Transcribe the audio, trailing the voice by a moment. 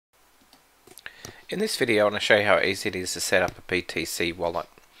In this video I want to show you how easy it is to set up a BTC wallet.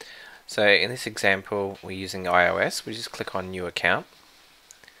 So in this example we're using iOS. We just click on new account.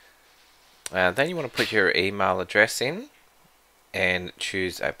 Then you want to put your email address in and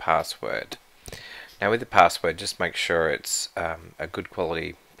choose a password. Now with the password, just make sure it's a good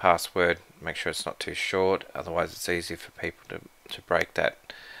quality password. Make sure it's not too short, otherwise it's easy for people to break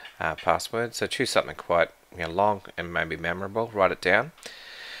that password. So choose something quite long and maybe memorable. Write it down.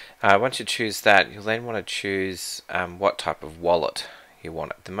 Once you choose that, you'll then want to choose what type of wallet you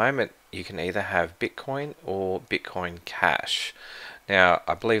want. At the moment you can either have Bitcoin or Bitcoin Cash. Now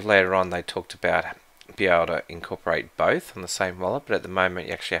I believe later on they talked about be able to incorporate both on the same wallet, but at the moment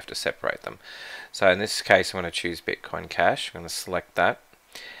you actually have to separate them. So in this case I'm going to choose Bitcoin Cash. I'm going to select that,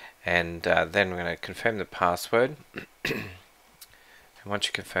 and then we're going to confirm the password. And once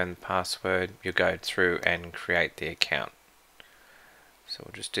you confirm the password, you'll go through and create the account. So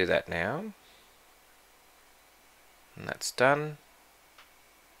we'll just do that now, and that's done.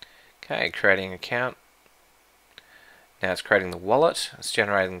 Okay, creating an account. Now it's creating the wallet, it's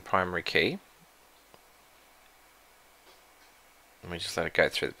generating the primary key. And we just let it go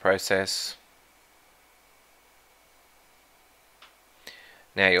through the process.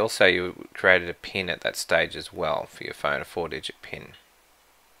 Now you created a PIN at that stage as well for your phone, a 4-digit PIN.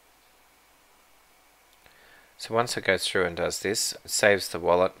 So once it goes through and does this, it saves the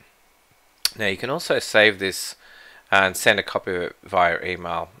wallet. Now you can also save this and send a copy of it via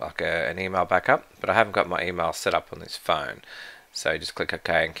email, like an email backup, but I haven't got my email set up on this phone. So just click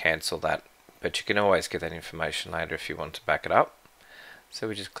OK and cancel that, but you can always get that information later if you want to back it up. So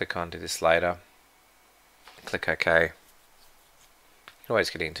we just click on do this later, click OK. You can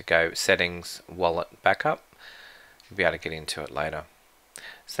always get into go settings, wallet backup. You'll be able to get into it later.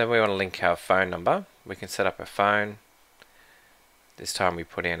 So we want to link our phone number. We can set up a phone. This time we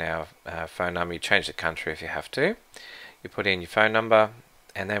put in our phone number. You change the country if you have to. You put in your phone number,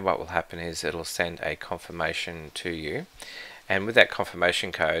 and then what will happen is it'll send a confirmation to you. And with that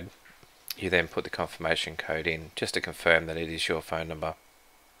confirmation code, you then put the confirmation code in just to confirm that it is your phone number.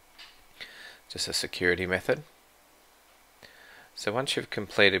 Just a security method. So once you've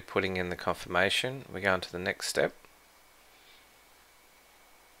completed putting in the confirmation, we go on to the next step.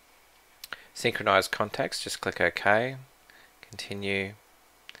 Synchronize contacts, just click OK, continue,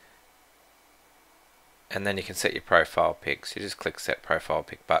 and then you can set your profile pic. So you just click set profile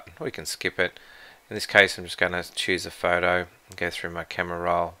pic button, or you can skip it. In this case I'm just going to choose a photo and go through my camera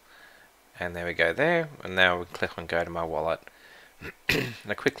roll, and there we go there, and now we click on go to my wallet. And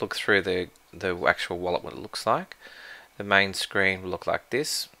a quick look through the actual wallet, what it looks like. The main screen will look like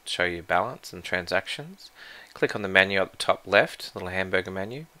this, show you balance and transactions. Click on the menu at the top left, little hamburger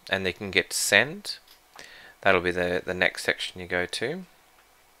menu, and you can get send. That'll be the next section you go to,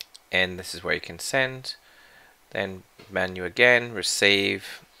 and this is where you can send. Then menu again,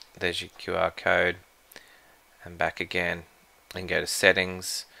 receive, there's your QR code, and back again, and go to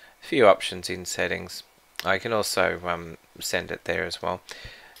settings. A few options in settings. I can also send it there as well.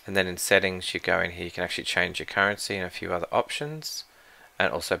 And then in settings you go in here, you can actually change your currency and a few other options,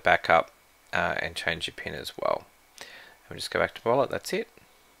 and also back up and change your PIN as well. And we'll just go back to wallet, that's it.